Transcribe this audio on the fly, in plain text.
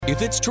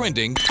If it's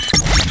trending,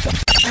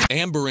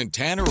 Amber and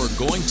Tanner are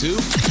going to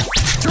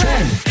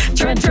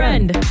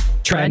Trend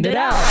it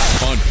out.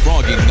 on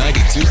Froggy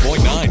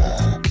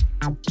 92.9.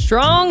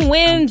 Strong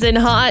winds and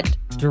hot,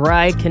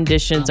 dry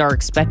conditions are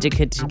expected to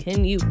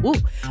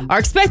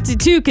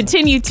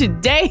continue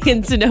today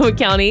in Sonoma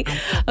County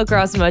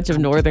across much of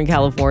Northern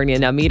California.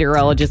 Now,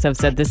 meteorologists have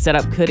said this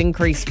setup could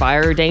increase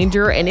fire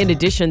danger, and in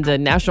addition, the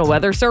National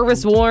Weather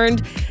Service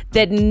warned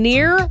that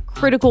near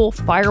critical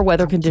fire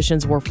weather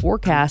conditions were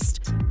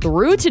forecast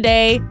through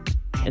today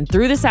and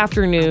through this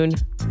afternoon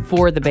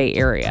for the Bay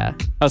Area.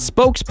 A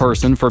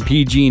spokesperson for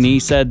PG&E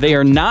said they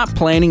are not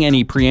planning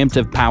any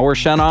preemptive power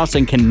shutoffs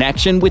in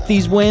connection with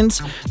these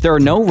winds. There are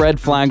no red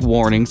flag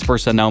warnings for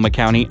Sonoma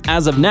County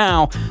as of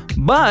now,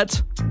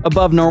 but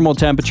above normal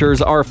temperatures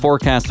are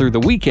forecast through the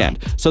weekend.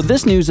 So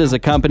this news is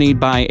accompanied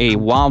by a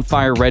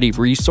wildfire ready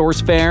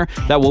resource fair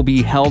that will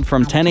be held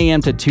from 10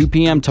 a.m. to 2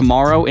 p.m.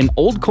 tomorrow in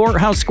Old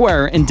Courthouse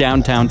Square in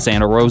downtown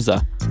Santa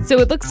Rosa. So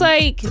it looks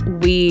like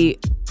we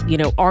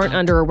aren't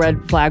under a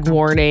red flag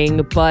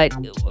warning, but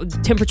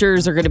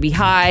temperatures are going to be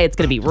high. It's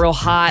going to be real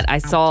hot. I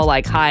saw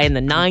high in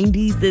the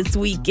 90s this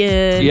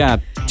weekend. Yeah,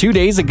 2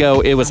 days ago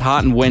it was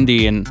hot and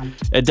windy, and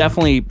it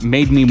definitely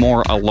made me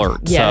more alert.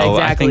 Yeah, so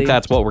exactly. I think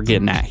that's what we're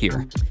getting at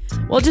here.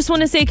 Well, just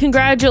want to say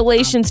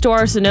congratulations to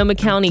our Sonoma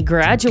County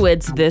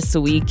graduates this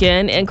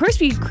weekend. And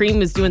Krispy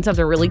Kreme is doing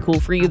something really cool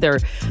for you. They're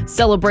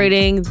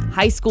celebrating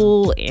high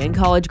school and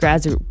college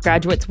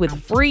graduates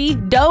with free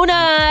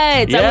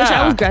donuts. Yeah. I wish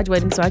I was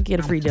graduating so I could get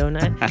a free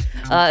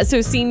donut.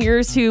 So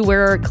seniors who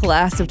wear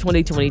class of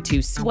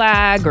 2022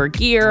 swag or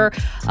gear to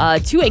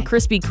a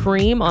Krispy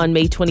Kreme on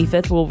May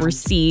 25th will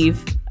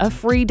receive a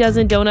free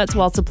dozen donuts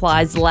while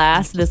supplies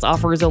last. This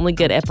offer is only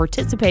good at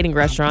participating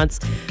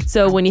restaurants.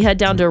 So when you head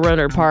down to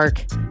Rohnert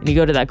Park and you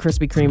go to that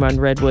Krispy Kreme on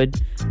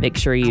Redwood, make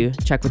sure you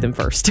check with them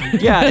first.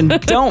 Yeah,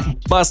 and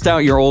don't bust out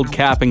your old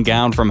cap and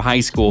gown from high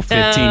school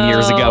 15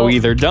 years ago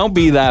either. Don't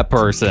be that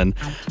person.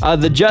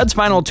 The Judd's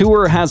final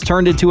tour has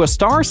turned into a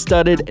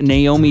star-studded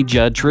Naomi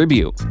Judd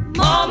tribute.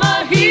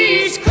 Mama,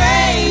 he's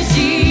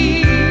crazy.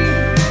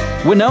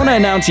 Winona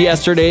announced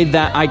yesterday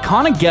that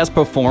iconic guest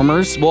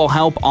performers will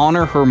help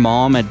honor her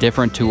mom at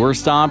different tour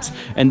stops,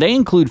 and they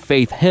include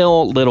Faith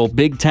Hill, Little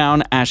Big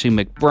Town, Ashley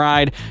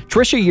McBryde,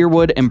 Trisha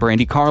Yearwood, and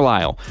Brandi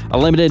Carlile. A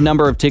limited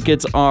number of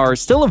tickets are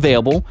still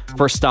available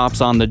for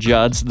stops on the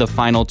Judds, the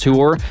final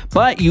tour,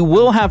 but you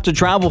will have to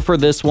travel for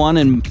this one,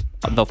 and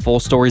the full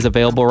story is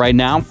available right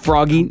now,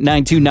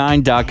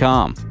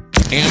 froggy929.com.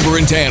 Amber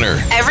and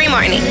Tanner. Every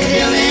morning.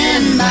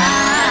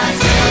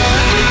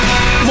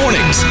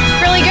 Mornings.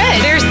 Really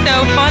good. They're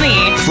so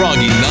funny.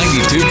 Froggy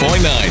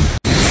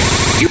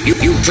 92.9. You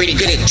pretty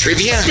good at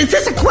trivia? Is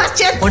this a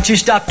question? Once you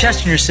stop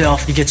testing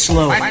yourself, you get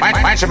slow.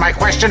 Answer my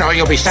question or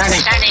you'll be standing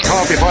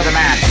tall before the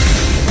man.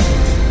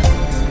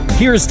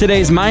 Here's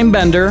today's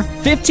Mindbender.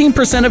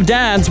 15% of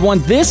dads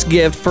want this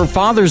gift for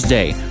Father's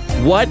Day.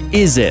 What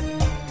is it?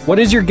 What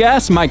is your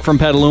guess, Mike from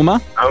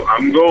Petaluma?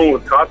 I'm going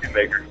with coffee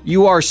maker.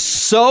 You are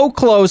so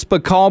close,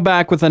 but call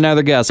back with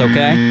another guess,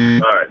 okay?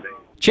 All right.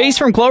 Chase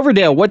from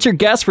Cloverdale, what's your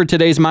guess for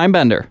today's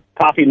Mindbender?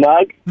 Coffee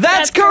mug.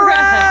 That's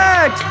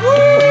correct!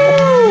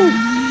 Woo!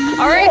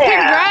 All right,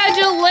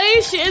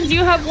 congratulations.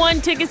 You have won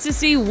tickets to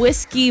see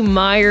Whiskey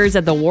Myers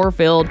at the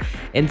Warfield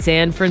in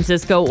San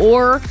Francisco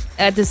or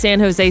at the San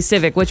Jose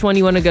Civic. Which one do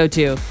you want to go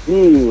to?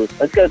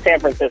 Let's go San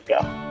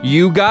Francisco.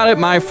 You got it,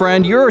 my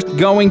friend. You're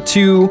going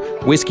to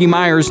Whiskey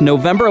Myers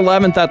November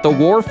 11th at the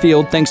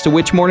Warfield, thanks to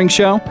which morning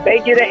show?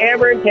 Thank you to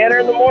Amber and Tanner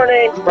in the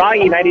morning.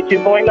 Froggy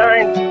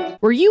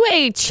 92.9. Were you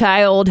a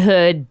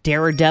childhood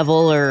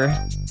daredevil, or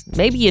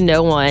maybe you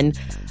know one?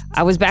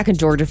 I was back in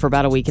Georgia for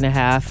about a week and a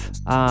half.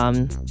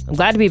 I'm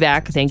glad to be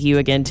back. Thank you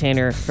again,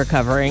 Tanner, for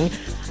covering.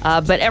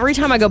 But every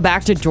time I go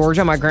back to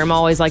Georgia, my grandma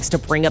always likes to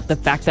bring up the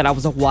fact that I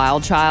was a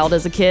wild child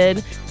as a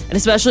kid, and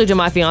especially to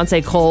my fiance,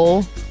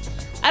 Cole.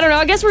 I don't know.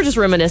 I guess we're just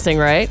reminiscing,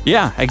 right?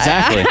 Yeah,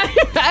 exactly.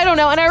 I don't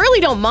know. And I really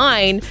don't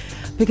mind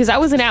because I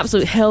was an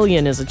absolute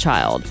hellion as a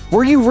child.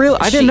 Were you real?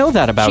 I didn't know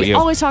that about you. She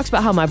always talks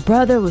about how my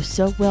brother was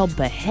so well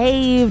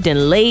behaved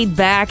and laid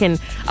back, and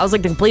I was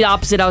like the complete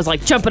opposite. I was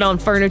like jumping on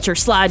furniture,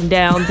 sliding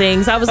down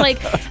things. I was like,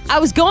 I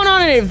was going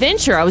on an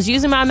adventure. I was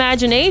using my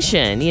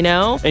imagination, you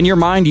know? In your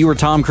mind, you were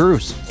Tom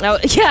Cruise. Oh,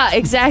 yeah,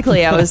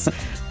 exactly. I was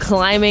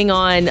climbing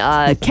on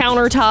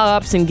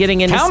countertops and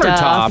getting into Countertops?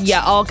 stuff.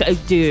 Yeah,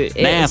 dude.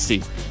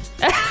 Nasty.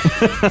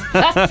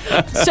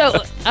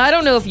 So I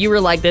don't know if you were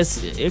like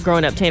this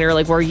growing up, Tanner.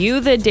 Like, were you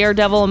the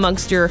daredevil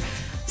amongst your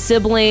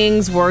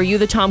siblings? Were you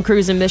the Tom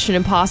Cruise in Mission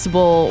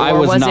Impossible? I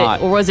was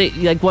not. Or was it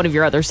like one of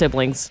your other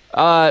siblings?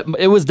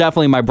 It was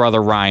definitely my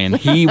brother Ryan.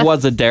 He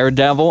was a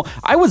daredevil.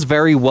 I was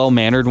very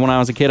well-mannered when I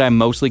was a kid. I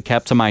mostly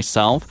kept to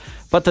myself.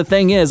 But the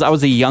thing is, I was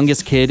the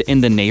youngest kid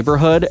in the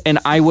neighborhood, and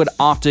I would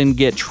often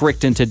get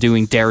tricked into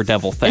doing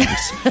daredevil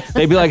things.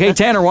 They'd be like, hey,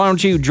 Tanner, why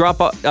don't you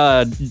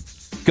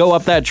go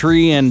up that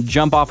tree and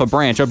jump off a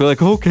branch. I'd be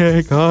like,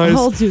 okay, guys.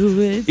 I'll do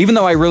it. Even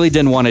though I really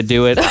didn't want to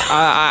do it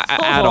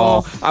at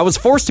all. I was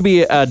forced to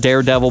be a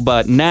daredevil,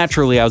 but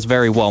naturally I was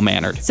very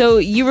well-mannered. So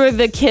you were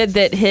the kid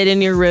that hid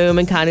in your room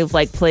and kind of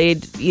like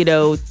played,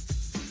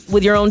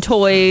 with your own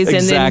toys,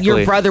 and then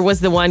your brother was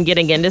the one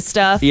getting into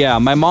stuff? Yeah,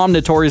 my mom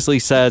notoriously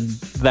said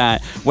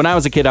that when I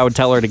was a kid, I would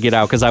tell her to get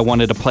out because I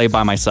wanted to play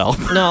by myself.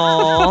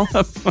 No,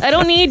 I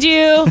don't need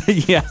you.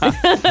 Yeah.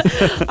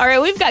 All right,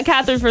 we've got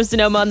Catherine from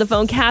Sonoma on the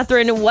phone.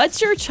 Catherine,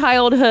 what's your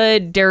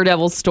childhood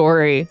daredevil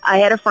story? I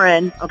had a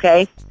friend,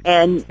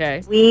 and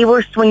we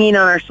were swinging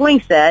on our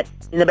swing set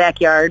in the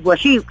backyard. Well,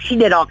 she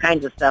did all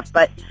kinds of stuff,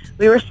 but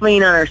we were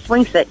swinging on our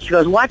swing set. She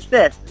goes, watch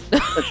this.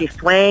 So she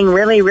swang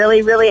really,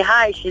 really, really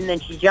high, and then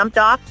she jumped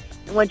off.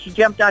 And when she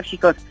jumped off, she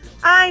goes,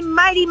 I'm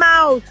Mighty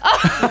Mouse.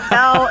 She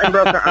fell and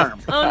broke her arm.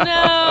 Oh,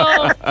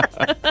 no.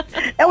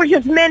 That was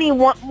just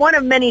one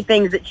of many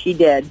things that she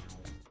did.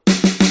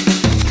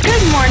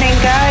 Good morning,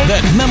 guys.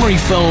 That memory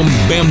foam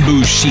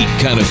bamboo sheet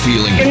kind of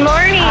feeling. Good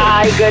morning.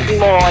 Hi, good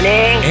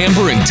morning.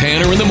 Amber and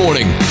Tanner in the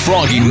morning.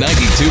 Froggy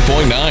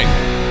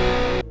 92.9.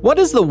 What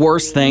is the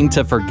worst thing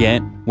to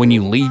forget when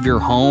you leave your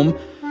home?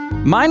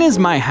 Mine is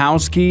my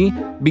house key,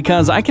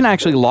 because I can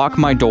actually lock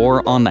my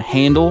door on the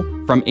handle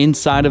from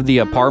inside of the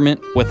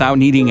apartment without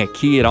needing a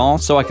key at all,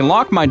 so I can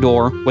lock my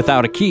door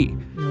without a key.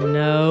 Oh,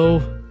 no.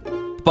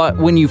 But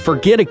when you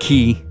forget a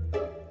key,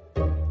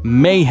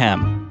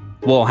 mayhem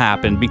will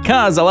happen,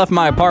 because I left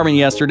my apartment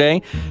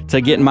yesterday to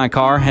get in my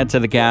car, head to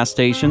the gas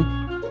station,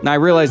 and I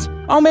realized,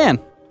 oh man,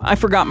 I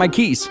forgot my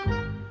keys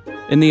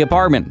in the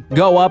apartment.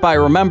 Go up, I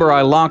remember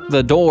I locked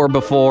the door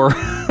before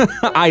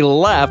I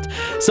left,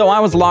 so I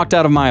was locked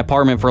out of my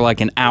apartment for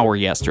like an hour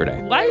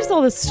yesterday. Why does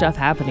all this stuff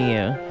happen to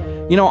you?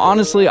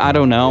 Honestly, I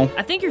don't know.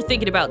 I think you're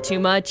thinking about too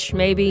much,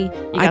 maybe.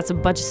 You got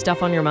some bunch of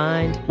stuff on your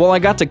mind. Well, I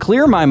got to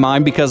clear my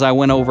mind because I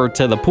went over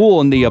to the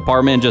pool in the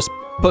apartment and just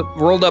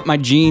rolled up my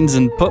jeans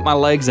and put my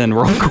legs in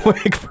real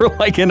quick for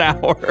like an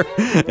hour.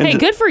 Hey,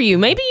 good for you.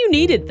 Maybe you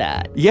needed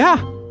that.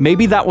 Yeah,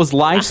 maybe that was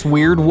life's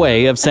weird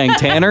way of saying,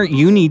 Tanner,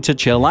 you need to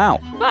chill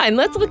out. Fine,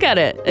 let's look at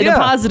it in a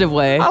positive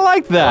way. I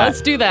like that.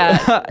 Let's do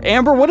that.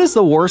 Amber, what is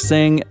the worst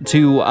thing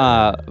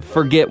to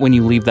forget when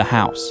you leave the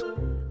house?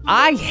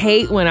 I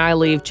hate when I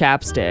leave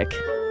chapstick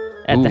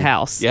at the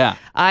house. Yeah.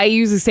 I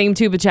use the same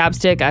tube of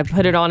chapstick. I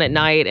put it on at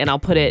night, and I'll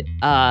put it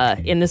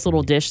in this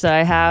little dish that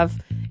I have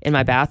in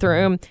my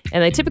bathroom,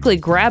 and I typically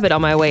grab it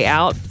on my way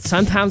out.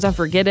 Sometimes I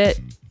forget it.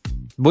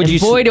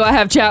 Boy, do I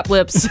have chap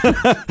lips.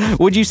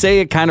 Would you say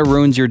it kind of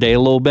ruins your day a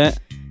little bit?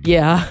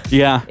 Yeah.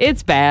 Yeah.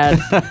 It's bad.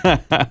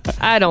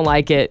 I don't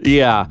like it.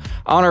 Yeah.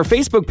 On our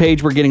Facebook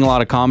page, we're getting a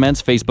lot of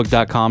comments,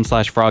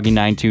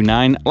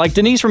 facebook.com/froggy929. Like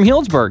Denise from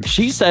Healdsburg.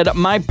 She said,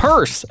 my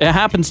purse. It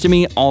happens to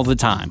me all the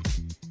time.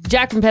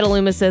 Jack from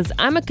Petaluma says,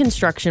 I'm a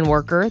construction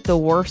worker. The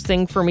worst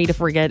thing for me to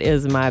forget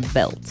is my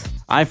belt.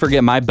 I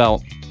forget my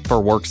belt for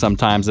work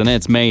sometimes, and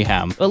it's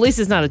mayhem. Well, at least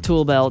it's not a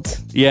tool belt.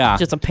 Yeah.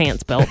 Just a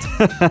pants belt.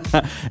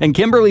 And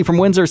Kimberly from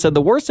Windsor said,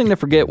 the worst thing to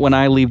forget when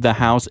I leave the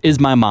house is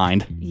my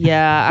mind.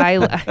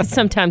 Yeah, I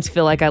sometimes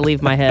feel like I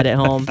leave my head at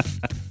home.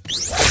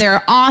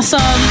 They're awesome.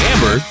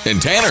 Amber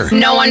and Tanner.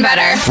 No one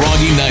better.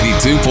 Froggy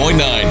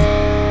 92.9.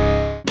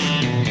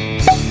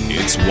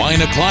 It's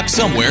wine o'clock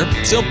somewhere,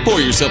 so pour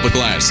yourself a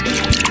glass.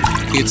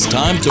 It's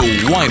time to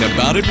whine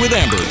about it with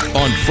Amber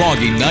on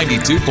Froggy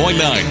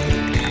 92.9.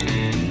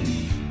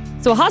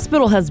 So a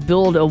hospital has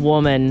billed a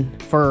woman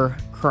for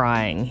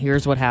crying.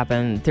 Here's what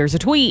happened. There's a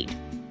tweet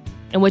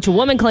in which a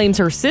woman claims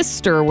her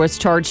sister was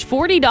charged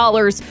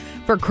 $40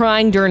 for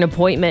crying during an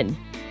appointment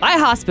by a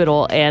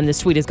hospital, and this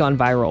tweet has gone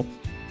viral.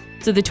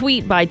 So the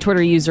tweet by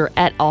Twitter user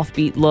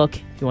 @offbeatlook,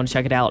 if you want to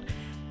check it out,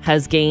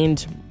 has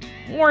gained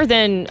more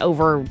than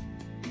over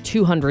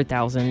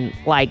 200,000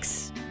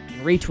 likes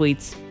and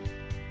retweets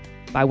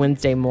by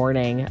Wednesday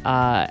morning.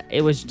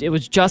 It was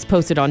just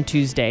posted on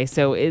Tuesday,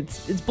 so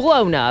it's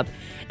blown up.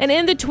 And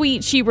in the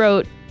tweet, she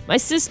wrote, my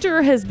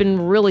sister has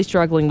been really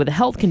struggling with a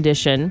health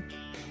condition.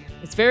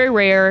 It's very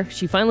rare.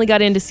 She finally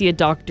got in to see a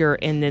doctor,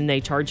 and then they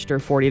charged her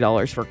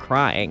 $40 for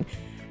crying.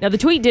 Now, the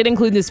tweet did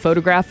include this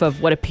photograph of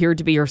what appeared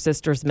to be her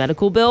sister's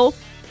medical bill,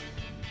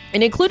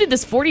 and included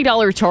this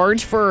 $40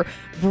 charge for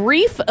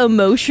brief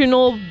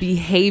emotional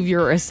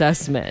behavior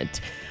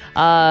assessment.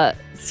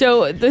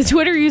 So the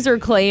Twitter user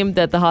claimed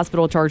that the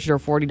hospital charged her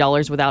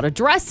 $40 without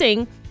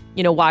addressing,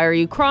 why are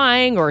you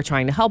crying, or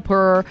trying to help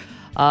her,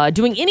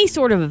 doing any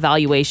sort of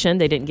evaluation.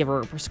 They didn't give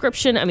her a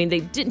prescription. I mean, they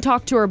didn't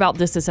talk to her about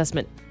this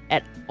assessment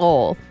at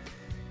all.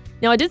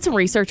 Now, I did some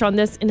research on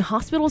this, and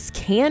hospitals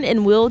can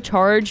and will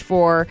charge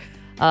for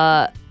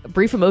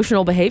brief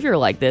emotional behavior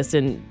like this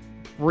and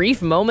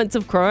brief moments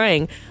of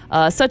crying.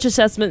 Such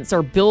assessments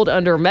are billed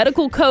under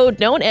medical code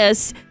known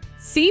as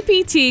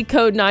CPT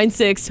code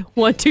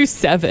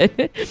 96127.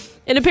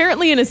 And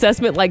apparently an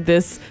assessment like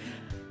this,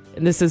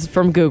 and this is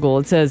from Google,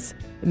 it says,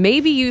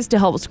 may be used to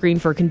help screen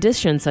for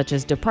conditions such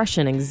as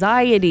depression,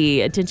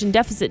 anxiety, attention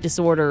deficit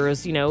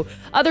disorders,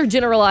 other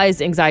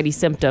generalized anxiety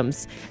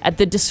symptoms at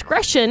the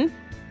discretion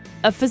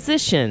of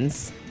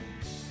physicians.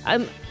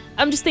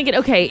 I'm just thinking,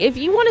 okay, if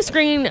you want to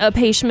screen a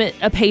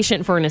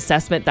patient for an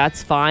assessment,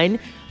 that's fine.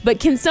 But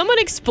can someone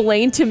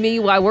explain to me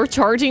why we're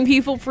charging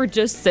people for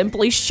just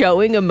simply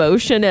showing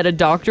emotion at a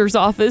doctor's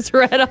office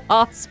or at a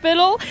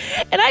hospital?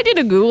 And I did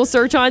a Google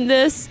search on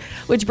this,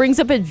 which brings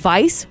up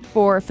advice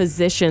for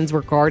physicians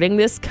regarding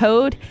this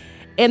code.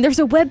 And there's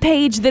a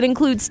webpage that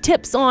includes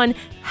tips on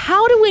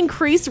how to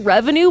increase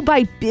revenue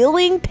by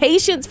billing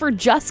patients for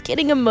just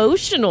getting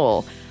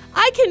emotional.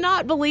 I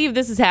cannot believe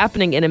this is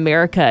happening in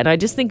America. And I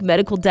just think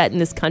medical debt in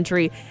this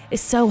country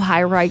is so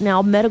high right now.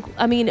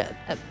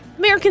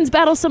 Americans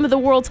battle some of the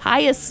world's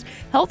highest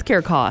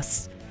healthcare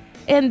costs.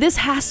 And this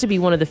has to be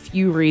one of the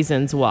few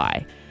reasons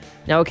why.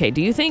 Now, okay, do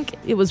you think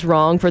it was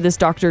wrong for this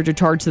doctor to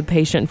charge the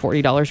patient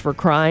 $40 for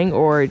crying,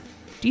 or do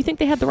you think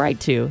they had the right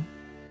to?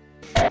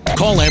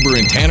 Call Amber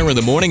and Tanner in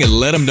the morning and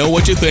let them know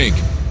what you think.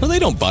 Well, they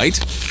don't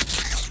bite.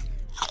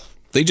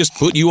 They just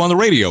put you on the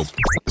radio.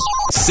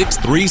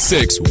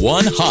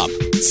 636-1HOP.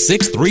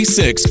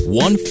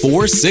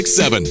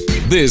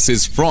 636-1467. This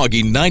is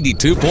Froggy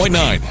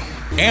 92.9.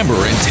 Amber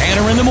and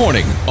Tanner in the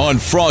morning on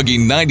Froggy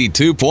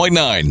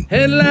 92.9.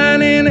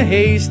 Headline in a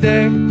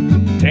haystack,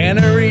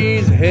 Tanner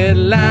reads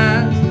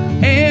headlines.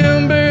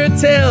 Amber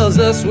tells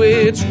us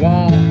which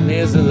one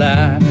is a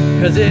lie,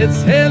 'cause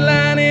it's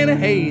headline in a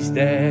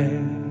haystack.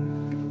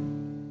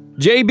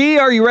 JB,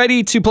 are you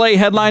ready to play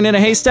Headline in a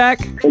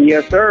Haystack?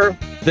 Yes, sir.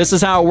 This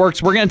is how it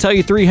works. We're going to tell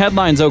you 3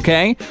 headlines,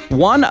 okay?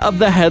 One of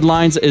the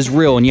headlines is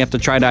real, and you have to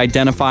try to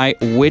identify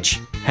which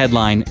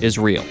headline is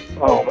real.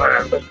 Oh,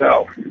 man, let's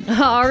go.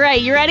 All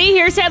right, you ready?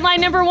 Here's headline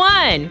number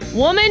 1.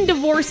 Woman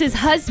divorces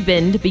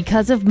husband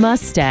because of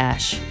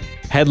mustache.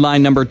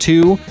 Headline number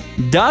 2,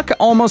 duck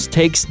almost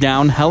takes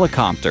down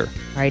helicopter.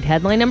 All right,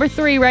 headline number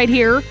 3 right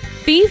here.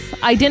 Thief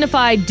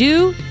identified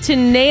due to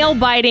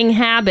nail-biting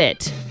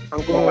habit.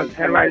 I'm going with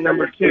headline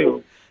number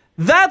 2.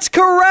 That's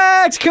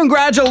correct!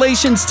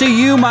 Congratulations to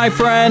you, my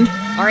friend.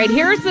 All right,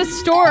 here's the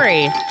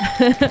story.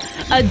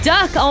 A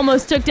duck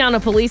almost took down a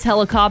police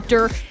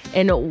helicopter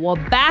in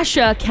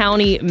Wabasha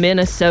County,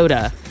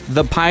 Minnesota.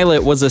 The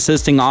pilot was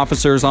assisting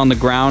officers on the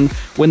ground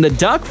when the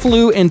duck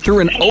flew in through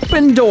an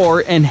open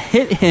door and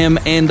hit him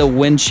in the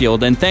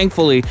windshield. And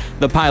thankfully,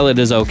 the pilot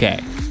is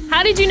okay.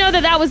 How did you know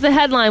that was the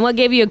headline? What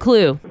gave you a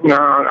clue? No,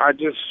 I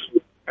just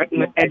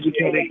an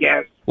educated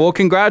guess. Well,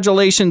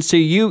 congratulations to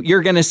you.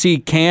 You're going to see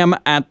Cam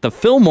at the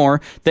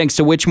Fillmore, thanks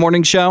to which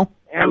morning show?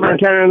 Amber and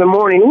Tanner in the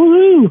morning.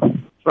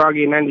 Woohoo!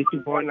 Froggy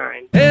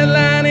 92.9.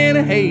 Headline in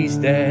a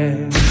haystack.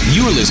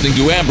 You're listening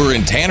to Amber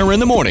and Tanner in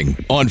the morning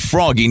on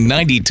Froggy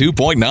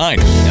 92.9.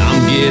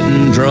 I'm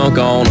getting drunk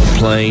on a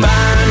plane.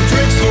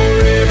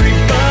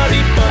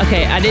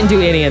 Okay, I didn't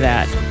do any of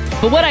that.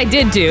 But what I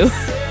did do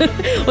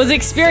was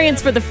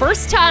experience for the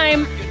first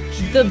time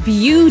the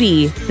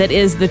beauty that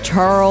is the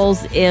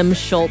Charles M.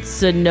 Schultz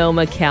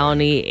Sonoma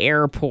County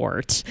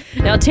Airport.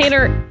 Now,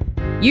 Tanner,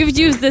 you've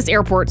used this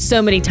airport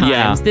so many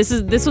times. Yeah.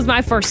 This was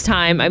my first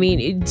time. I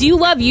mean, do you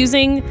love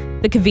using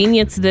the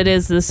convenience that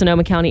is the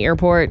Sonoma County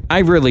Airport? I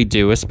really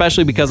do,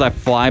 especially because I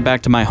fly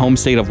back to my home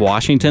state of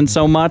Washington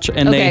so much,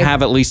 and they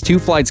have at least 2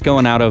 flights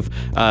going out of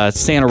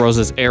Santa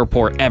Rosa's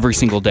airport every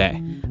single day.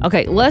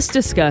 Okay, let's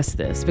discuss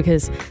this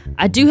because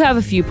I do have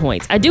a few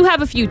points. I do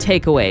have a few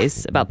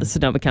takeaways about the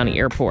Sonoma County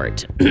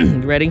Airport.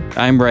 You ready?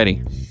 I'm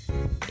ready.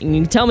 And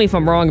you can tell me if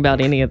I'm wrong about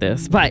any of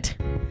this, but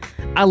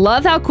I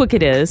love how quick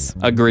it is.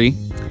 Agree.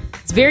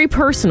 It's very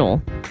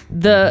personal.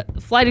 The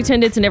flight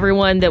attendants and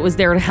everyone that was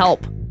there to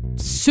help,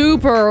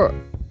 super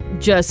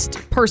just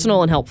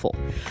personal and helpful.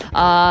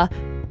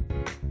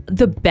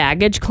 The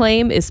baggage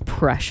claim is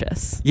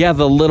precious. Yeah,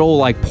 the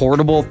little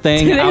portable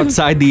thing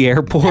outside the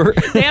airport.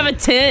 They have a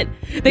tent.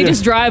 They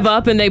just drive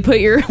up and they put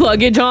your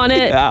luggage on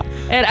it. Yeah.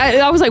 And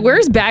I was like,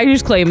 where's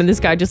baggage claim? And this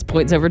guy just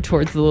points over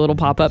towards the little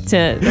pop-up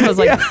tent. And I was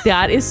like,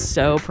 that is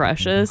so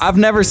precious. I've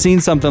never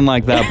seen something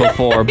like that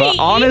before. But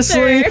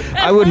honestly,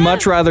 I would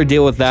much rather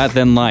deal with that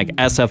than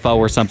SFO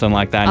or something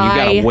like that. And you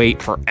got to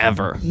wait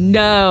forever.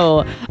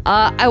 No.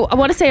 I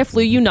want to say I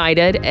flew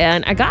United.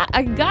 And I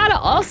gotta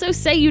also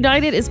say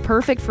United is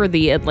perfect for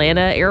the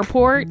Atlanta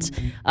airport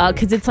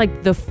because it's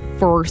the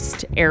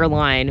first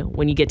airline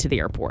when you get to the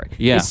airport.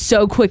 Yeah. It's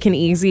so quick and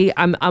easy.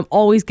 I'm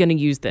always going to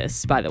use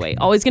this, by the way.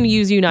 Always going to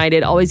use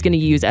United. Always going to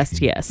use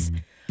STS.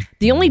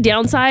 The only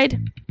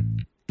downside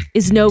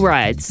is no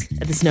rides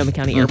at the Sonoma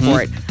County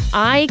Airport.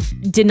 I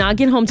did not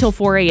get home till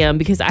 4 a.m.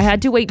 because I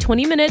had to wait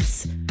 20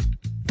 minutes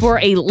for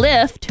a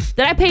Lyft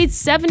that I paid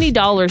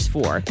 $70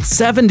 for.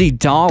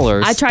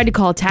 $70? I tried to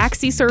call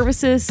taxi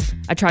services.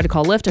 I tried to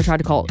call Lyft. I tried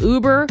to call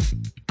Uber.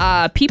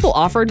 People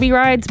offered me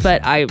rides,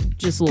 but I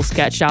just a little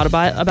sketched out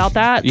about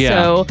that. Yeah.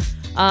 So,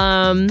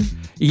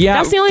 yeah,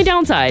 that's the only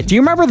downside. Do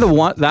you remember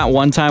that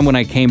one time when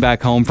I came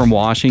back home from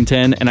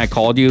Washington and I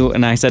called you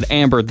and I said,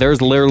 Amber, there's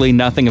literally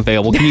nothing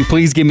available. Can you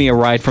please give me a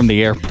ride from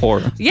the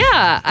airport?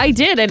 Yeah, I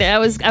did, and I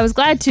was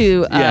glad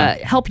to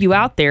help you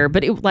out there.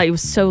 But it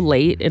was so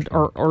late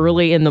or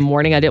early in the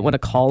morning, I didn't want to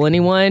call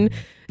anyone.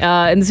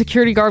 And the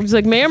security guard was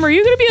like, "Ma'am, are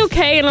you gonna be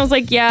okay?" And I was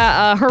like,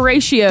 "Yeah,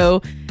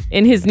 Horatio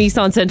in his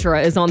Nissan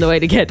Sentra is on the way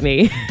to get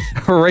me.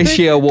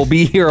 Horatio will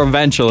be here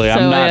eventually.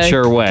 I'm not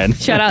sure when.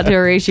 Shout out to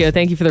Horatio.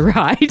 Thank you for the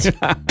ride. Amber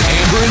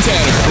and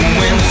Tanner.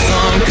 When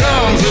sun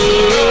comes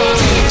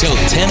up. Till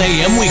 10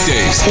 a.m.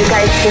 weekdays. You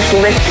guys just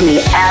lift me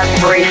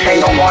every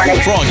single morning.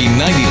 Froggy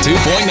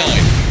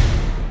 92.9.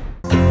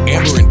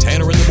 Amber and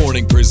Tanner in the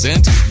morning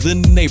present The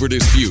Neighbor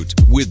Dispute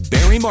with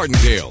Barry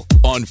Martindale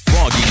on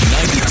Froggy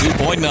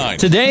 92.9.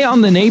 Today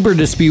on The Neighbor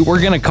Dispute, we're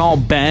going to call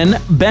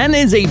Ben. Ben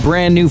is a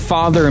brand new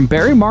father, and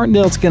Barry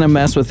Martindale's going to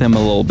mess with him a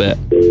little bit.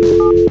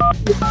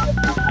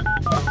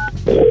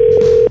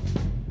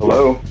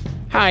 Hello?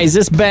 Hi, is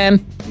this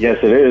Ben? Yes,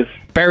 it is.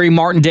 Barry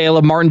Martindale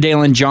of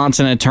Martindale &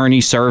 Johnson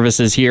Attorney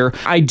Services here.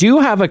 I do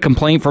have a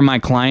complaint from my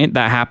client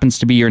that happens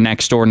to be your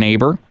next-door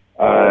neighbor.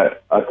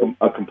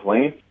 A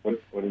complaint? What do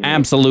you mean?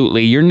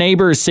 Absolutely. Your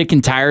neighbor is sick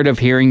and tired of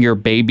hearing your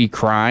baby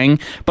crying,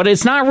 but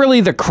it's not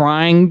really the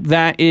crying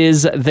that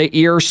is the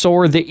ear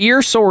sore. The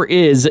ear sore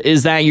is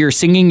that you're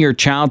singing your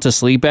child to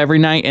sleep every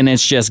night, and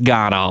it's just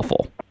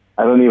god-awful.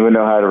 I don't even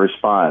know how to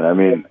respond. I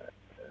mean,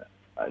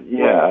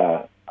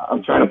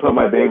 I'm trying to put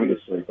my baby to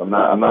sleep. I'm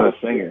not a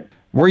singer.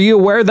 Were you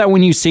aware that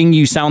when you sing,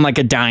 you sound like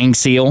a dying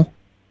seal?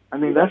 I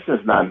mean, that's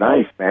just not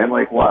nice, man.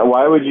 Like,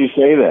 why would you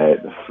say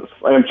that?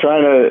 I'm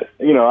trying to,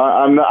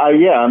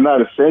 I'm not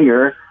a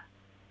singer.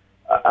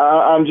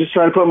 I'm just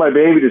trying to put my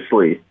baby to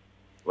sleep.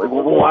 Like,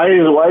 why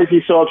is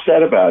he so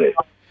upset about it?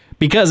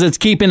 Because it's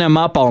keeping him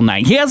up all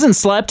night. He hasn't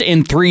slept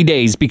in 3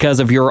 days because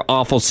of your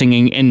awful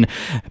singing. And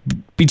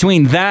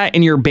between that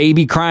and your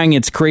baby crying,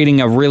 it's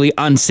creating a really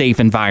unsafe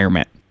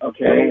environment.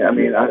 Okay, I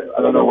mean, I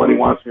don't know what he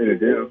wants me to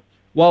do.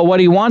 Well, what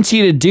he wants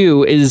you to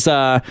do is,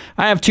 I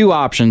have two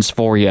options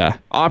for you.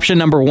 Option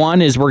number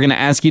one is we're going to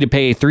ask you to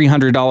pay a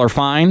 $300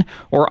 fine.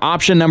 Or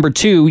option number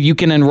two, you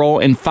can enroll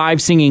in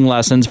 5 singing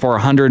lessons for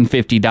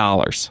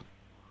 $150.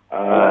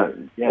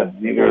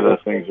 Neither of those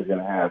things are going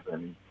to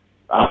happen.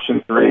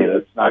 Option 3,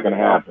 that's not going to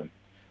happen.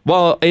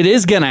 Well, it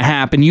is going to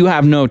happen. You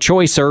have no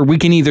choice, sir. We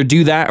can either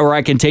do that or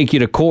I can take you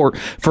to court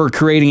for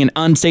creating an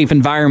unsafe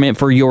environment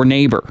for your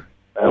neighbor.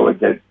 I would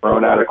get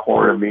thrown out of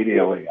court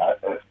immediately.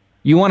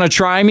 You want to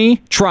try me?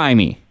 Try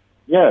me.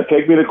 Yeah,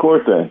 take me to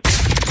court then.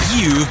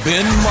 You've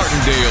been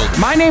Martindale.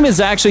 My name is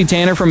actually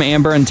Tanner from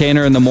Amber and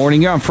Tanner in the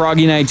Morning. You're on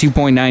Froggy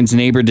 92.9's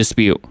Neighbor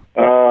Dispute.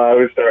 I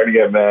was starting to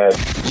get mad.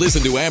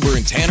 Listen to Amber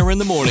and Tanner in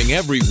the morning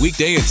every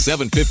weekday at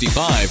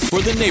 7:55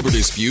 for The Neighbor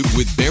Dispute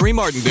with Barry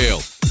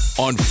Martindale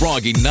on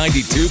Froggy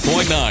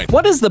 92.9.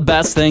 What is the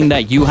best thing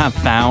that you have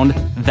found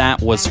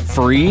that was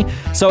free?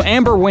 So,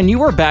 Amber, when you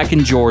were back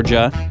in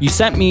Georgia, you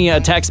sent me a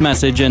text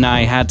message and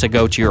I had to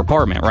go to your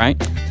apartment, right?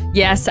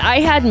 Yes,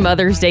 I had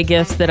Mother's Day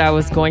gifts that I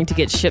was going to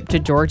get shipped to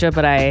Georgia,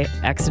 but I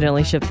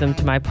accidentally shipped them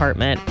to my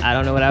apartment. I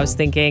don't know what I was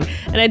thinking.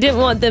 And I didn't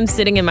want them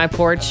sitting in my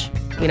porch,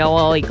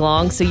 all week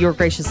long. So you were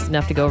gracious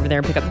enough to go over there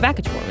and pick up the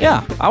package for me.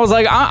 Yeah, I was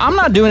like, I'm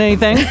not doing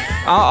anything.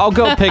 I'll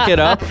go pick it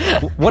up.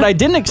 What I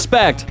didn't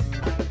expect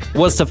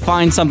was to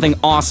find something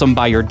awesome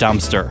by your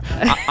dumpster.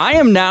 I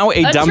am now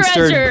a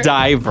dumpster treasure.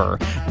 diver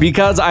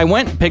because I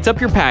went, picked up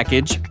your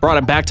package, brought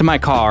it back to my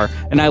car,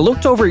 and I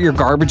looked over at your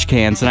garbage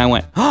cans and I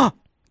went,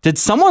 did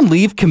someone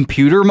leave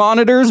computer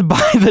monitors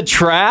by the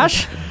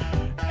trash?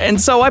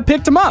 And so I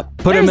picked them up,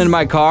 put them in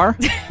my car.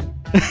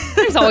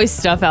 There's always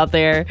stuff out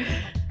there.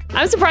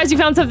 I'm surprised you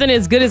found something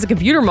as good as a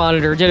computer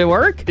monitor. Did it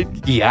work?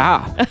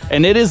 Yeah,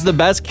 and it is the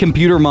best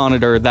computer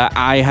monitor that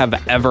I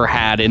have ever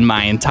had in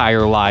my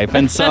entire life.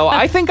 And so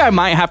I think I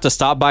might have to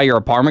stop by your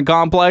apartment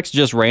complex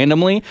just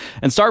randomly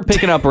and start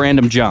picking up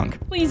random junk.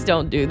 Please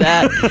don't do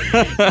that.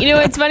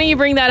 It's funny you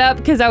bring that up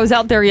because I was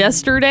out there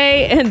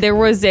yesterday and there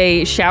was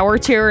a shower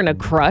chair and a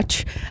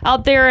crutch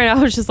out there. And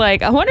I was just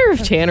like, I wonder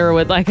if Tanner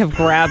would have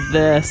grabbed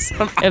this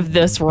if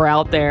this were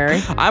out there.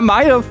 I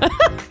might have.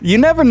 You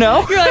never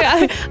know. You're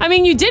like, I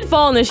mean, you did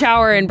fall in the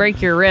shower and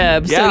break your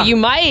rib, so you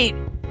might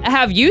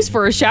have use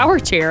for a shower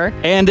chair.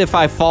 And if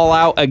I fall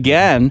out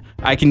again,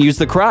 I can use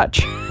the crutch.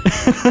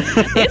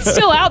 It's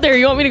still out there.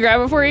 You want me to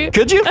grab it for you?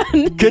 Could you?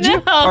 Could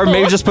you? Or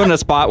maybe just put in a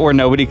spot where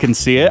nobody can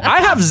see it.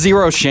 I have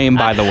zero shame,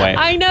 by the way.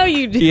 I know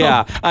you do.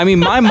 Yeah. I mean,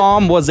 my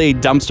mom was a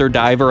dumpster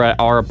diver at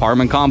our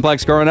apartment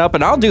complex growing up,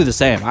 and I'll do the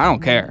same. I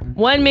don't care.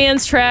 One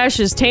man's trash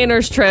is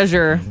Tanner's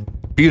treasure.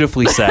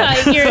 Beautifully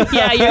said.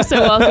 You're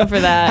so welcome for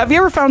that. Have you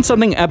ever found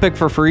something epic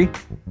for free?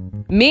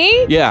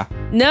 Me? Yeah.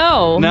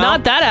 No,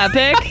 not that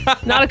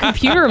epic. Not a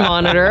computer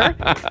monitor.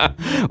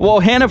 Well,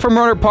 Hannah from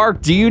Rohnert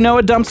Park, do you know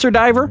a dumpster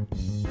diver?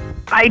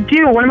 I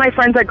do. One of my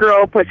friends I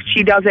grew up with,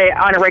 she does it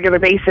on a regular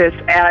basis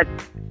at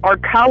our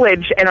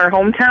college in our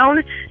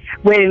hometown.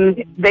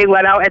 When they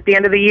let out at the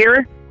end of the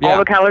year, all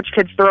the college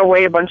kids throw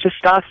away a bunch of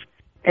stuff,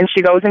 and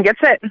she goes and gets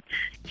it.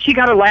 She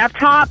got a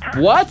laptop.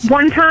 What?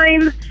 One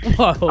time.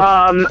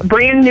 Whoa.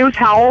 Brand new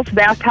towels,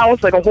 bath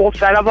towels, like a whole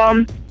set of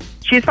them.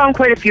 She's found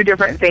quite a few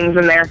different things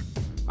in there.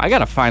 I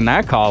gotta find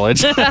that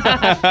college. Amber and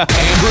Tanner.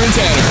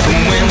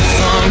 When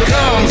sun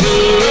comes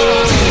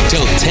up.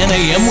 Till 10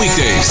 a.m.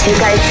 weekdays. You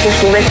guys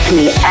just lift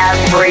me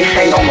every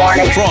single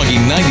morning. Froggy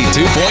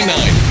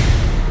 92.9.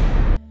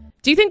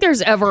 Do you think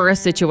there's ever a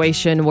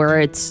situation where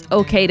it's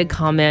okay to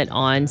comment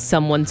on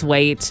someone's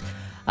weight?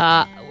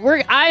 I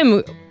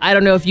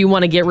don't know if you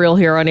want to get real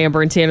here on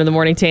Amber and Tanner in the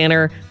Morning,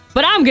 Tanner,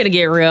 but I'm going to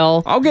get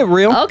real. I'll get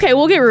real. Okay,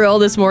 we'll get real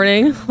this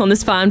morning on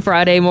this fine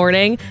Friday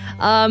morning.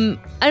 And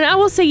I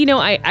will say,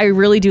 I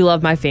really do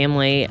love my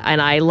family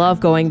and I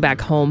love going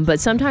back home, but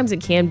sometimes it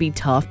can be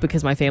tough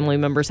because my family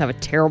members have a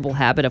terrible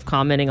habit of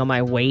commenting on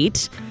my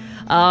weight.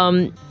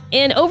 And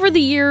over the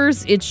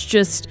years, it's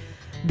just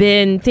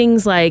been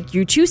things like,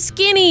 you're too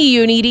skinny,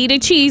 you need to eat a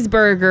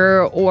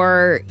cheeseburger,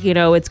 or,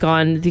 it's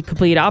gone the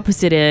complete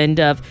opposite end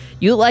of,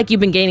 you look like you've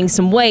been gaining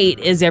some weight,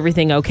 is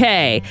everything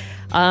okay?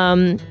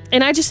 And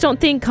I just don't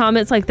think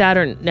comments like that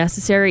are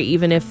necessary,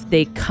 even if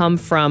they come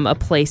from a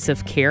place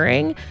of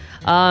caring,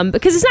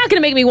 because it's not going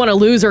to make me want to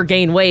lose or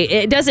gain weight.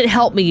 It doesn't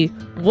help me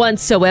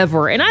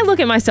whatsoever. And I look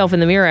at myself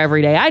in the mirror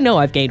every day. I know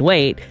I've gained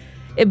weight,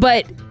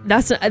 but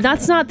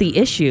that's not the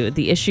issue.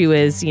 The issue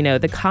is,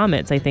 the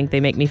comments. I think they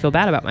make me feel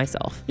bad about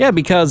myself. Yeah,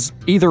 because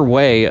either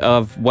way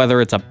of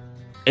whether it's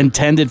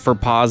intended for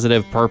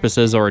positive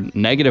purposes or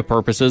negative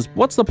purposes,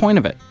 what's the point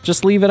of it?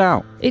 Just leave it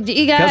out.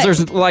 Because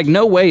there's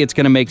no way it's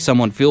going to make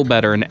someone feel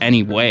better in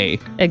any way.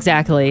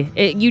 Exactly.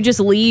 You just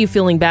leave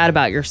feeling bad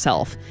about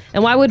yourself.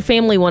 And why would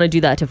family want to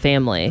do that to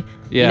family?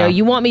 Yeah.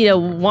 You want me to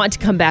want to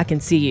come back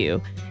and see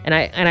you. And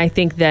I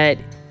think that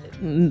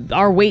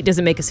our weight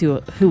doesn't make us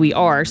who we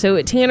are.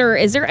 So, Tanner,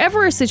 is there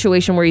ever a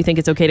situation where you think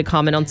it's okay to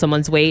comment on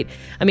someone's weight?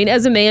 I mean,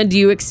 as a man, do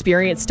you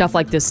experience stuff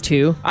like this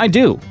too? I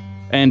do.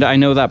 And I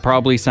know that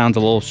probably sounds a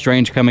little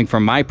strange coming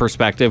from my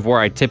perspective, where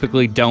I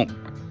typically don't,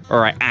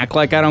 or I act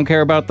like I don't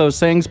care about those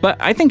things, but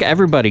I think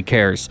everybody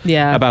cares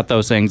about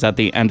those things at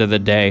the end of the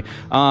day.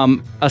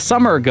 A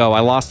summer ago,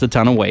 I lost a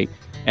ton of weight,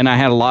 and I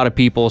had a lot of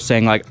people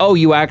saying like, oh,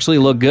 you actually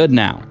look good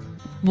now.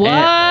 What?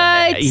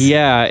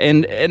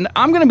 And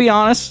I'm going to be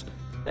honest,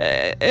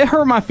 it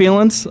hurt my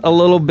feelings a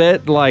little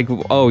bit, like,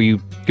 oh, you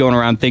going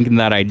around thinking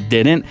that I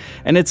didn't.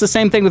 And it's the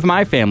same thing with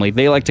my family.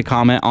 They like to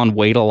comment on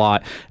weight a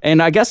lot.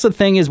 And I guess the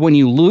thing is, when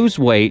you lose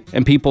weight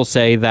and people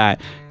say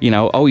that,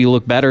 oh, you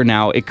look better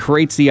now, it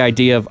creates the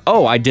idea of,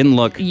 oh, I didn't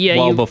look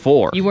well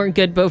before. You weren't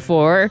good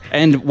before.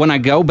 And when I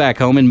go back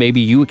home, and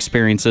maybe you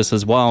experience this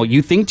as well,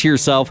 you think to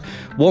yourself,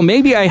 well,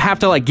 maybe I have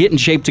to get in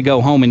shape to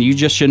go home, and you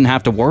just shouldn't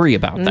have to worry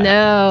about that.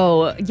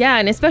 No. Yeah,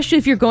 and especially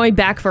if you're going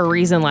back for a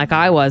reason like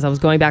I was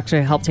going back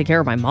to help take care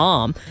of my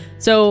mom.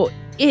 So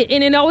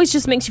it always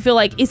just makes you feel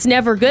like it's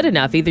never good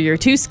enough. Either you're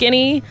too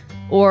skinny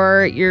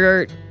or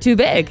you're too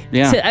big.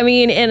 Yeah. So,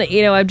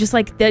 I'm just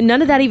like,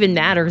 none of that even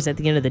matters at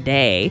the end of the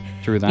day.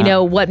 True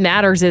that. What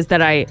matters is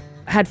that I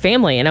had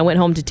family and I went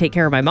home to take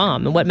care of my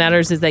mom. And what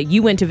matters is that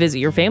you went to visit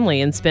your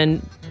family and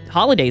spend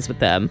holidays with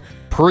them.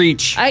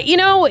 Preach.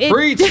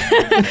 Preach.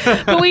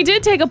 But we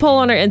did take a poll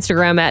on our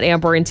Instagram at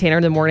Amber and Tanner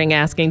in the Morning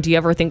asking, do you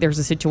ever think there's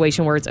a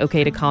situation where it's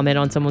okay to comment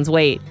on someone's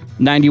weight?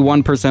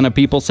 91% of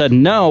people said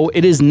no,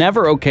 it is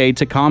never okay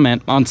to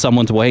comment on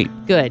someone's weight.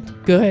 Good.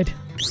 The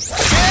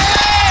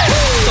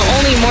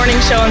only morning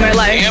show in my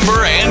life.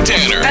 Amber and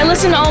Tanner. I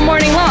listen all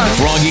morning long.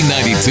 Froggy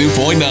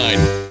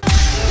 92.9.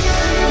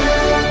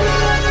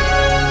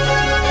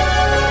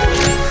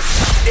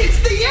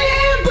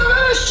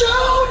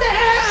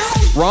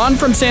 Ron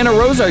from Santa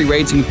Rosa, are you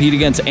ready to compete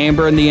against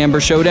Amber in the Amber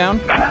Showdown?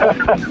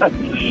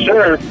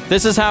 Sure.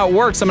 This is how it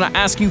works. I'm going to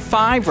ask you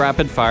 5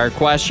 rapid-fire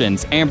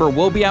questions. Amber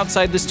will be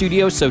outside the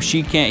studio, so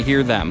she can't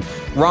hear them.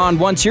 Ron,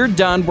 once you're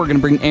done, we're going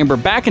to bring Amber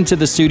back into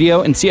the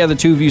studio and see how the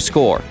two of you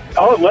score.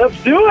 Oh,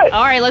 let's do it.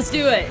 All right, let's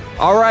do it.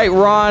 All right,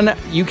 Ron,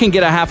 you can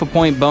get a half a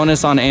point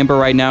bonus on Amber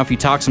right now if you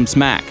talk some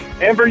smack.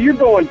 Amber, you're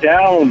going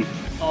down.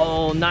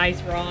 Oh,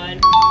 nice, Ron.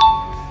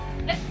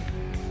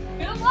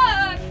 Good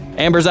luck.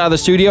 Amber's out of the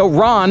studio.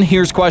 Ron,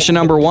 here's question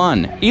number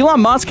 1.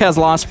 Elon Musk has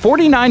lost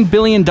 $49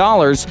 billion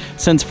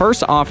since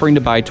first offering to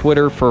buy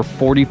Twitter for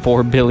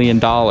 $44 billion.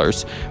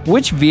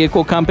 Which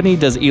vehicle company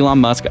does Elon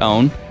Musk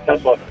own?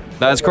 Tesla.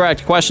 That is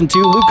correct. Question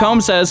 2. Luke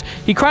Combs says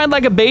he cried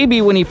like a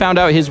baby when he found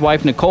out his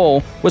wife,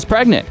 Nicole, was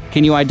pregnant.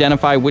 Can you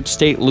identify which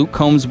state Luke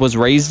Combs was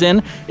raised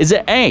in? Is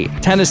it A,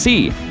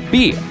 Tennessee,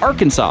 B,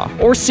 Arkansas,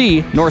 or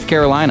C, North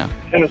Carolina?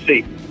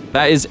 Tennessee.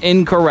 That is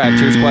incorrect.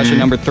 Here's question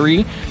number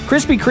 3.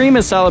 Krispy Kreme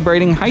is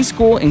celebrating high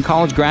school and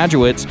college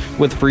graduates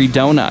with free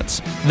donuts.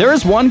 There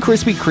is one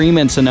Krispy Kreme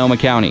in Sonoma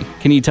County.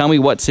 Can you tell me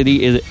what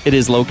city it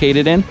is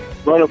located in?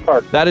 Roanoke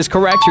Park. That is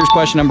correct. Here's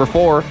question number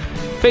 4.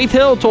 Faith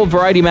Hill told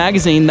Variety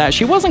magazine that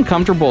she wasn't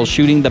comfortable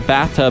shooting the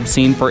bathtub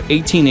scene for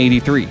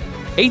 1883.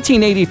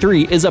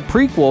 1883 is a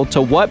prequel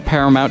to what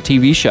Paramount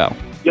TV show?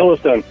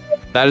 Yellowstone.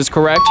 That is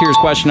correct. Here's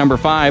question number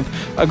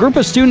 5. A group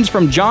of students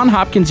from Johns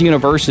Hopkins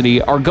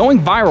University are going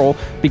viral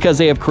because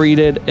they have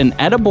created an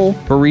edible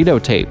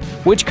burrito tape.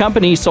 Which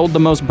company sold the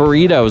most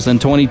burritos in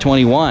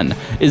 2021?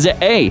 Is it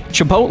A,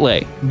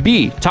 Chipotle,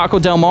 B, Taco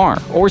Del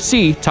Mar, or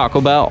C, Taco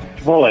Bell?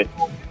 Chipotle.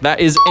 That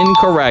is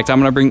incorrect.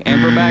 I'm going to bring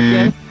Amber back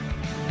in.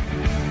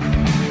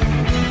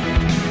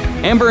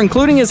 Amber,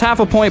 including his half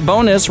a point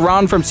bonus,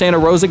 Ron from Santa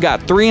Rosa got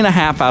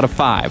 3.5 out of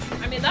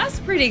 5. I mean, that's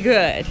pretty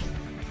good.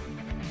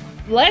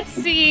 Let's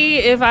see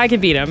if I can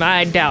beat him.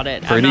 I doubt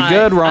it. Pretty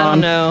good, Ron. I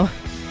don't know.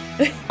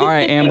 All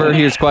right, Amber,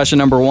 here's question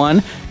number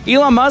 1.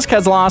 Elon Musk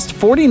has lost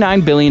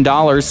 $49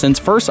 billion since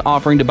first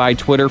offering to buy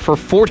Twitter for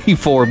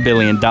 $44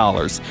 billion.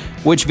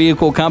 Which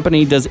vehicle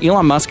company does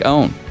Elon Musk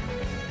own?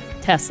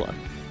 Tesla.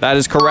 That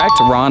is correct.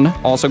 Ron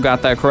also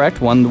got that correct.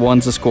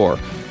 1-1's the score.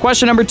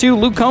 Question number 2.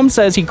 Luke Combs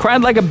says he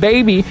cried like a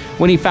baby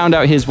when he found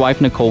out his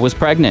wife Nicole was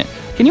pregnant.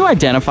 Can you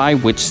identify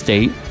which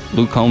state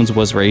Luke Combs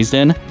was raised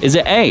in? Is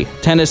it A,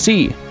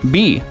 Tennessee,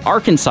 B,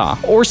 Arkansas,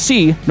 or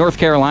C, North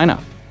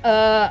Carolina?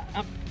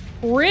 I'm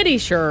pretty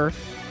sure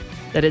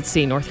that it's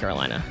C, North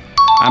Carolina.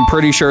 I'm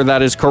pretty sure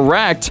that is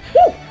correct.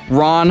 Woo!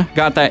 Ron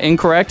got that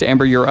incorrect.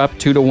 Amber, you're up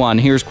 2-1.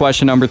 Here's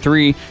question number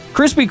 3.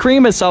 Krispy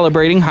Kreme is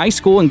celebrating high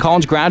school and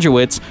college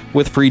graduates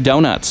with free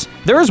donuts.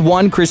 There is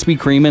one Krispy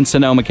Kreme in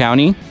Sonoma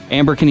County.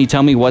 Amber, can you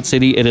tell me what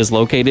city it is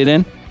located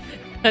in?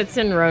 That's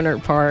in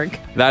Rohnert Park.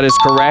 That is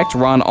correct.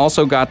 Ron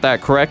also got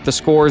that correct. The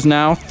score is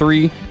now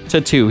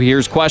 3-2.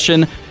 Here's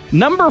question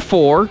number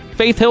 4.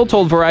 Faith Hill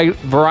told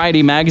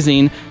Variety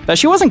magazine that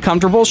she wasn't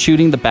comfortable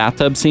shooting the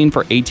bathtub scene for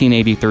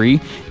 1883.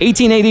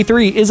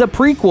 1883 is a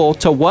prequel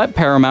to what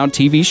Paramount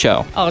TV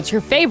show? Oh, it's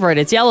your favorite.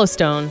 It's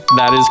Yellowstone.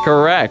 That is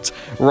correct.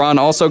 Ron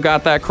also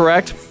got that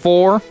correct.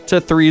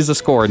 4-3 is the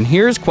score. And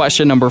here's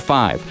question number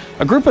 5.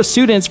 A group of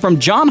students from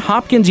Johns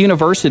Hopkins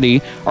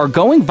University are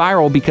going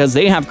viral because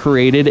they have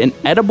created an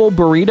edible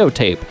burrito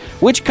tape.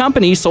 Which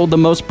company sold the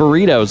most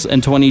burritos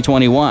in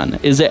 2021?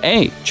 Is it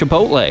A,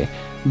 Chipotle,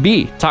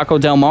 B, Taco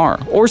Del Mar,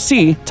 or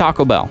C,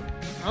 Taco Bell?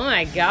 Oh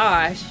my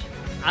gosh.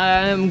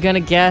 I'm gonna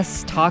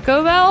guess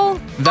Taco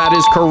Bell? That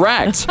is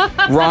correct.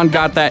 Ron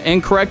got that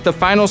incorrect. The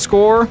final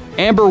score,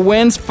 Amber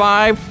wins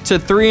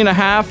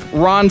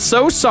 5-3.5. Ron,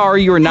 so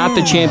sorry you are not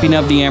the champion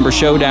of the Amber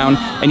Showdown,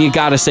 and you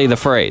gotta say the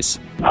phrase.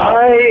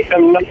 I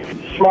am not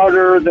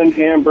smarter than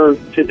Amber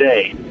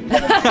today.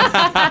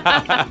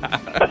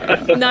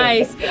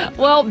 Nice.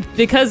 Well,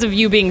 because of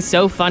you being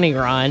so funny,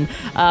 Ron,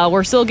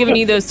 we're still giving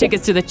you those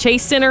tickets to the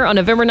Chase Center on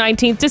November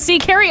 19th to see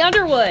Carrie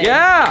Underwood.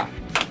 Yeah.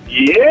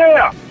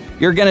 Yeah.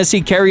 You're going to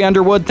see Carrie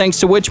Underwood thanks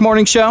to which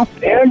morning show?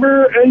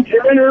 Amber and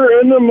Tanner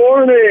in the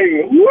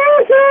morning.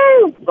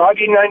 Woohoo!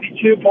 Froggy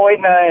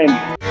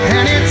 92.9.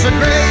 And it's a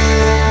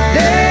great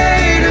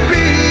day to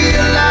be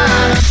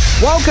alive.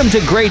 Welcome to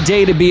Great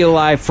Day to Be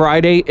Alive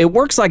Friday. It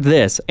works like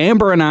this.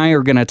 Amber and I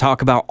are going to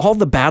talk about all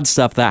the bad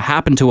stuff that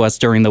happened to us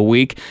during the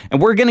week,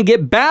 and we're going to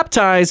get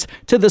baptized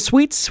to the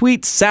sweet,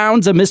 sweet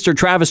sounds of Mr.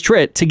 Travis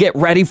Tritt to get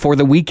ready for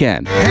the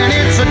weekend. And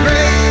it's a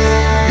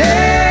great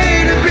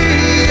day to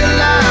be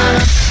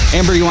alive.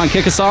 Amber, you want to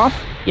kick us off?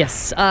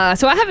 Yes.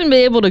 So I haven't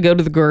been able to go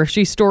to the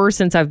grocery store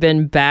since I've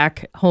been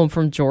back home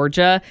from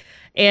Georgia.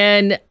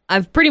 And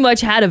I've pretty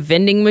much had a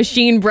vending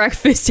machine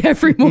breakfast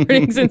every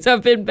morning since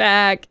I've been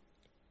back.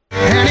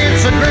 And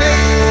it's a great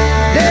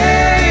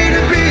day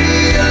to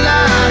be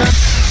alive.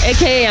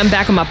 AKA, I'm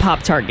back on my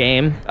Pop-Tart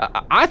game.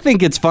 I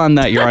think it's fun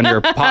that you're on your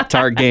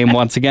Pop-Tart game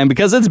once again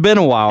because it's been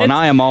a while and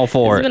I am all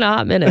for it. It's been a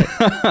hot minute.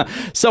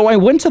 So I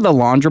went to the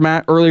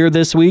laundromat earlier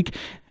this week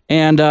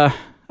and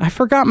I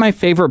forgot my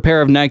favorite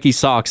pair of Nike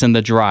socks in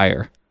the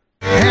dryer.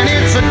 And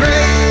it's a great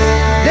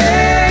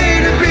day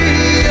to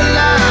be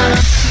alive.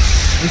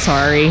 I'm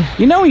sorry.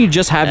 You know you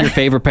just have your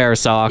favorite pair of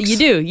socks? You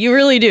do. You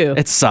really do.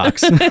 It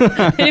sucks. And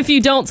if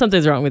you don't,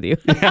 something's wrong with you.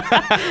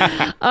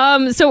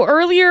 So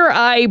earlier,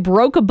 I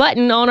broke a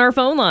button on our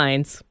phone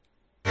lines.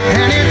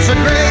 And it's a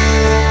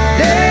great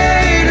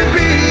day to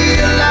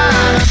be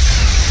alive.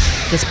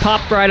 Just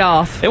popped right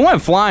off. It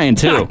went flying,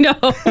 too. I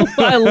know.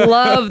 I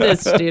love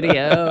this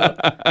studio.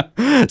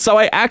 So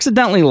I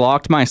accidentally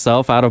locked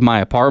myself out of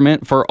my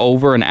apartment for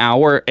over an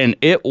hour, and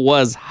it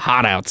was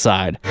hot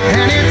outside.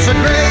 And it's a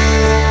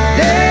great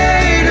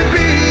day to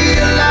be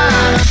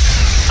alive.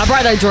 I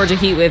brought that Georgia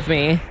heat with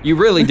me. You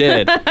really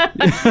did.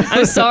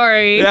 I'm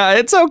sorry. Yeah,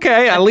 it's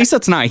okay. At least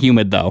it's not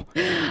humid, though.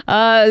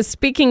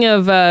 Speaking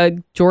of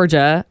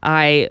Georgia,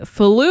 I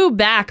flew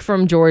back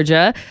from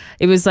Georgia.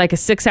 It was like a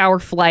 6-hour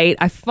flight.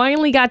 I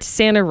finally got to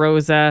Santa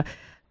Rosa,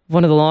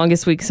 one of the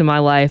longest weeks of my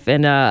life,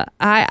 and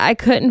I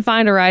couldn't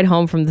find a ride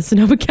home from the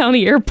Sonoma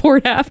County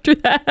Airport after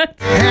that.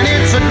 And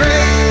it's a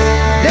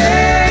great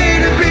day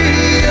to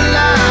be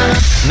alive.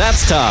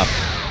 That's tough.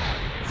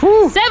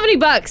 Whew.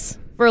 $70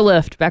 for a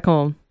lift back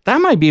home. That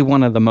might be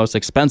one of the most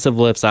expensive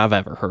lifts I've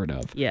ever heard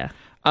of. Yeah.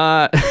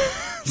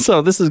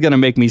 So this is going to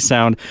make me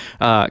sound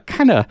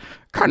kind of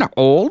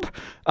old.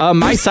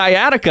 My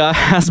sciatica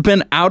has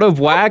been out of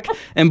whack,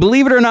 and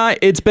believe it or not,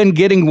 it's been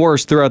getting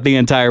worse throughout the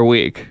entire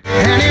week.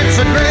 And it's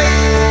a great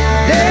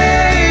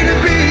day to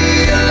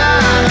be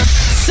alive.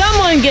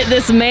 Someone get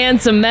this man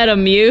some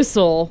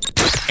Metamucil.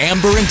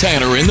 Amber and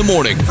Tanner in the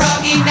morning.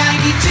 Froggy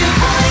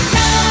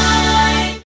 92.9.